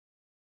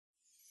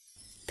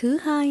thứ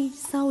hai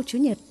sau Chủ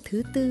nhật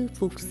thứ tư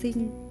phục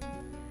sinh.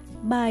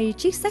 Bài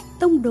trích sách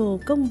tông đồ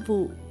công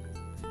vụ.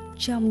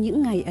 Trong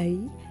những ngày ấy,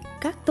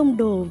 các tông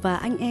đồ và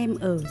anh em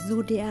ở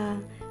Judea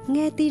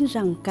nghe tin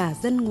rằng cả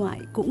dân ngoại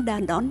cũng đã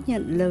đón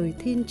nhận lời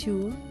Thiên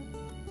Chúa.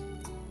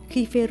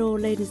 Khi Phêrô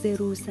lên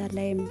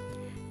Jerusalem,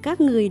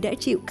 các người đã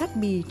chịu cắt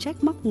bì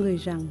trách móc người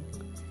rằng: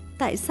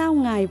 tại sao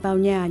Ngài vào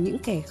nhà những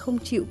kẻ không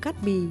chịu cắt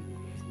bì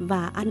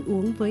và ăn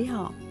uống với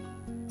họ?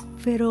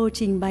 Phêrô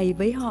trình bày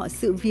với họ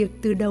sự việc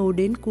từ đầu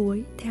đến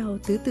cuối theo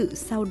thứ tự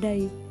sau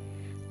đây.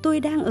 Tôi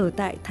đang ở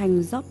tại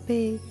thành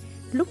Gióp-pê,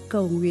 lúc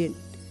cầu nguyện,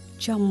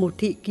 trong một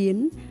thị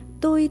kiến,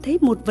 tôi thấy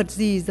một vật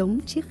gì giống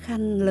chiếc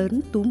khăn lớn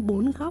túm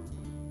 4 góc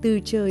từ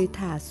trời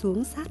thả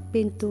xuống sát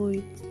bên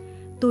tôi.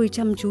 Tôi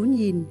chăm chú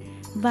nhìn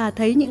và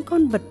thấy những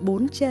con vật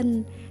 4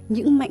 chân,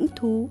 những mãnh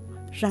thú,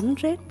 rắn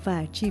rết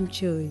và chim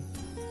trời.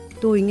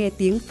 Tôi nghe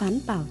tiếng phán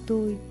bảo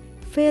tôi: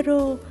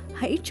 Phêrô,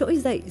 hãy trỗi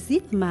dậy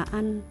giết mà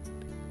ăn.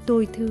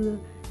 Tôi thưa: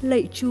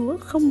 lạy Chúa,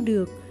 không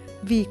được,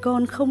 vì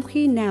con không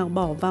khi nào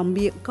bỏ vào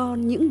miệng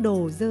con những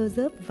đồ dơ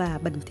dớp và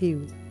bẩn thỉu.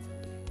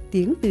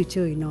 Tiếng từ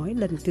trời nói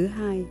lần thứ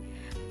hai: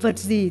 vật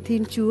gì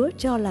Thiên Chúa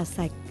cho là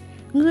sạch,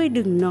 ngươi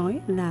đừng nói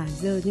là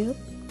dơ nhớp.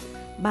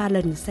 3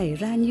 lần xảy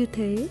ra như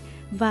thế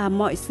và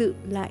mọi sự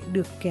lại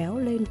được kéo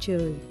lên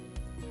trời.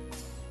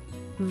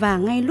 Và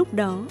ngay lúc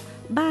đó,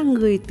 3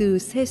 người từ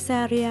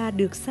Caesarea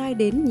được sai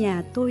đến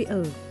nhà tôi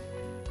ở.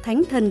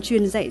 Thánh Thần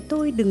truyền dạy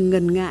tôi đừng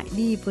ngần ngại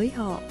đi với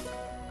họ.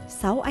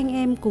 6 anh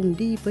em cùng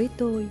đi với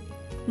tôi,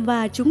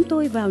 và chúng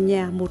tôi vào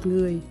nhà một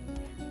người.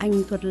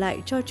 Anh thuật lại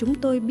cho chúng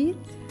tôi biết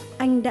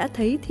anh đã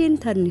thấy Thiên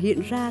Thần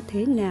hiện ra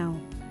thế nào.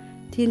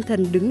 Thiên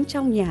Thần đứng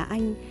trong nhà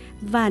anh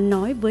và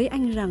nói với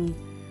anh rằng: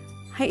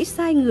 hãy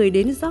sai người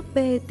đến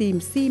Gióp-pê tìm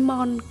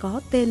Simon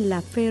có tên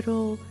là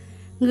Phêrô.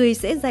 Người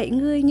sẽ dạy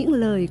ngươi những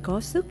lời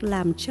có sức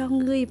làm cho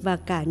ngươi và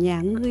cả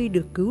nhà ngươi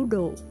được cứu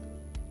độ.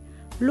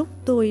 Lúc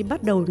tôi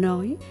bắt đầu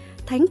nói,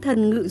 Thánh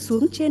Thần ngự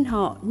xuống trên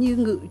họ như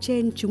ngự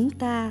trên chúng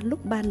ta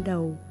lúc ban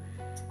đầu.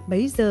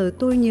 Bấy giờ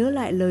tôi nhớ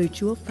lại lời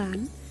Chúa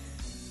phán: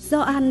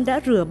 Gioan đã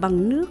rửa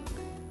bằng nước,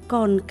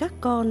 còn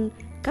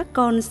các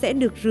con sẽ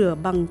được rửa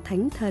bằng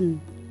Thánh Thần.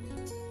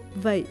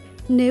 Vậy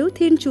nếu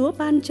Thiên Chúa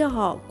ban cho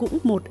họ cũng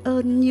một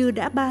ơn như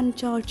đã ban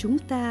cho chúng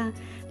ta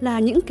là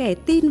những kẻ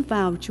tin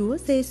vào Chúa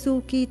Giêsu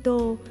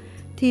Kitô,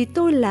 thì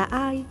tôi là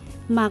ai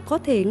mà có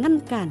thể ngăn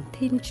cản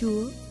Thiên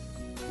Chúa?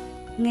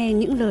 Nghe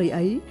những lời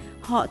ấy,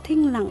 họ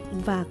thinh lặng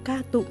và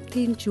ca tụng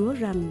Thiên Chúa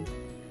rằng: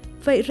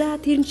 vậy ra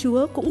Thiên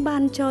Chúa cũng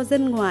ban cho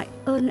dân ngoại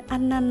ơn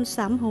ăn năn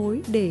sám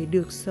hối để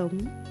được sống.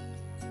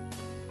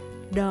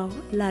 Đó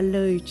là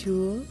lời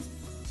Chúa.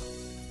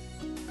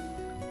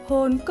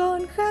 Hồn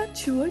con khát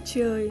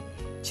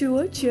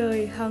Chúa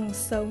trời hằng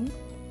sống.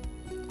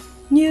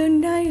 Như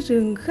nai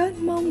rừng khát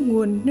mong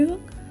nguồn nước,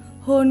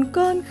 hồn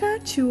con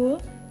khát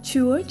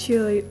Chúa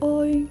trời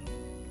ơi.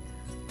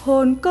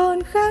 Hồn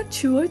con khát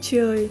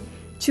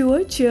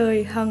Chúa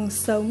trời hằng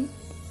sống.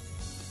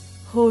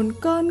 Hồn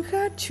con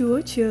khát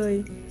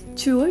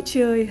Chúa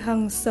trời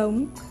hằng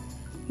sống.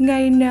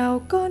 Ngày nào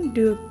con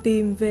được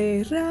tìm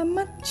về ra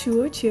mắt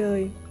Chúa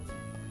trời.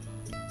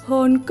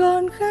 Hồn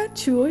con khát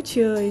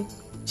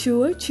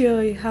Chúa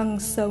trời hằng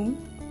sống.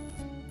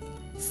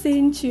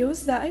 Xin chiếu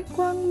rãi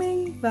quang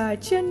minh và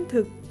chân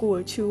thực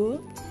của Chúa,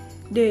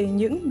 để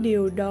những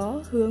điều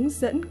đó hướng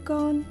dẫn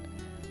con,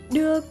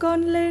 đưa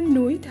con lên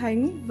núi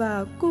thánh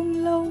và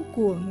cung lâu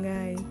của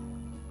Ngài.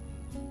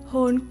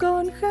 Hồn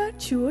con khát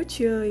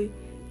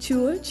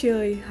Chúa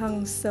trời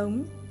hằng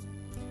sống.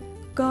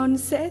 Con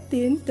sẽ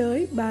tiến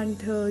tới bàn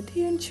thờ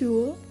Thiên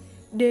Chúa,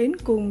 đến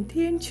cùng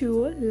Thiên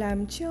Chúa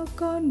làm cho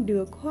con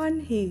được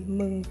hoan hỉ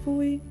mừng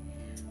vui.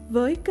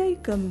 Với cây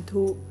cầm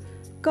thụ,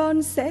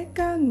 con sẽ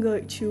ca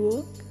ngợi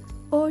Chúa.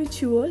 Ôi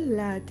Chúa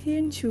là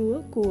Thiên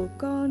Chúa của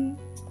con.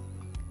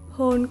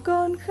 Hồn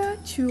con khát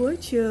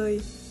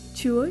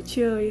Chúa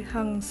trời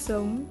hằng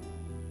sống.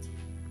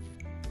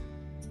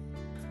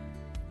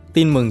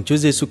 Tin mừng Chúa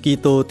Giêsu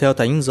Kitô theo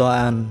Thánh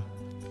Gioan.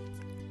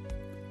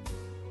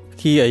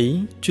 Khi ấy,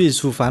 Chúa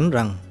Giêsu phán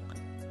rằng: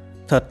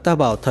 thật ta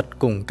bảo thật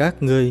cùng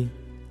các ngươi,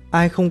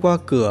 ai không qua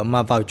cửa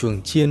mà vào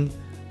chuồng chiên,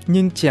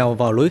 nhưng trèo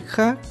vào lối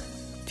khác,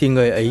 thì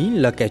người ấy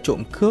là kẻ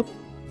trộm cướp.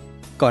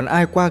 Còn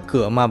ai qua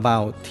cửa mà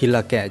vào thì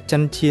là kẻ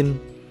chăn chiên.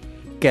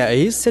 Kẻ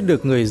ấy sẽ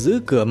được người giữ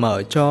cửa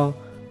mở cho,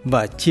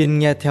 và chiên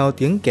nghe theo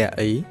tiếng kẻ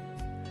ấy.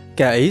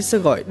 Kẻ ấy sẽ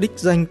gọi đích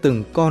danh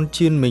từng con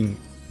chiên mình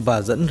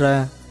và dẫn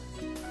ra.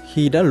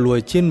 Khi đã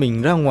lùi chiên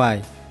mình ra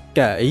ngoài,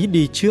 kẻ ấy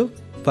đi trước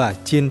và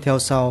chiên theo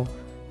sau,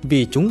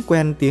 vì chúng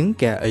quen tiếng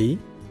kẻ ấy.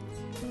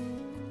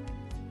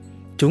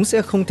 Chúng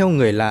sẽ không theo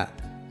người lạ,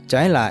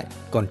 trái lại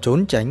còn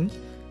trốn tránh,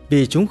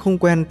 vì chúng không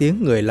quen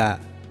tiếng người lạ.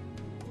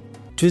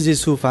 Chúa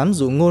Giêsu phán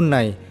dụ ngôn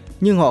này,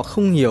 nhưng họ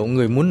không hiểu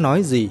người muốn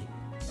nói gì.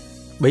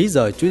 Bấy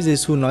giờ Chúa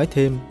Giêsu nói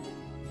thêm: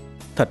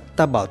 thật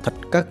ta bảo thật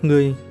các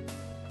ngươi,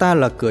 ta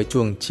là cửa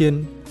chuồng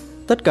chiên.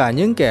 Tất cả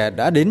những kẻ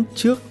đã đến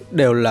trước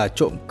đều là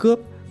trộm cướp,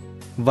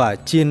 và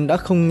chiên đã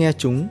không nghe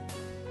chúng.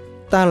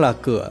 Ta là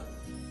cửa,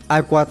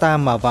 ai qua ta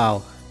mà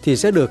vào thì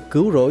sẽ được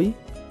cứu rỗi.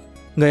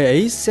 người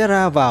ấy sẽ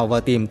ra vào và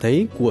tìm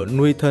thấy của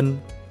nuôi thân.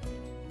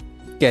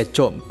 Kẻ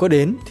trộm có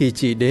đến thì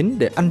chỉ đến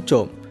để ăn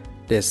trộm,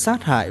 để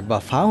sát hại và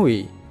phá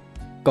hủy.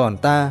 Còn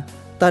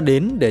ta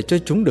đến để cho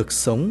chúng được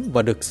sống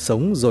và được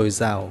sống dồi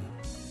dào.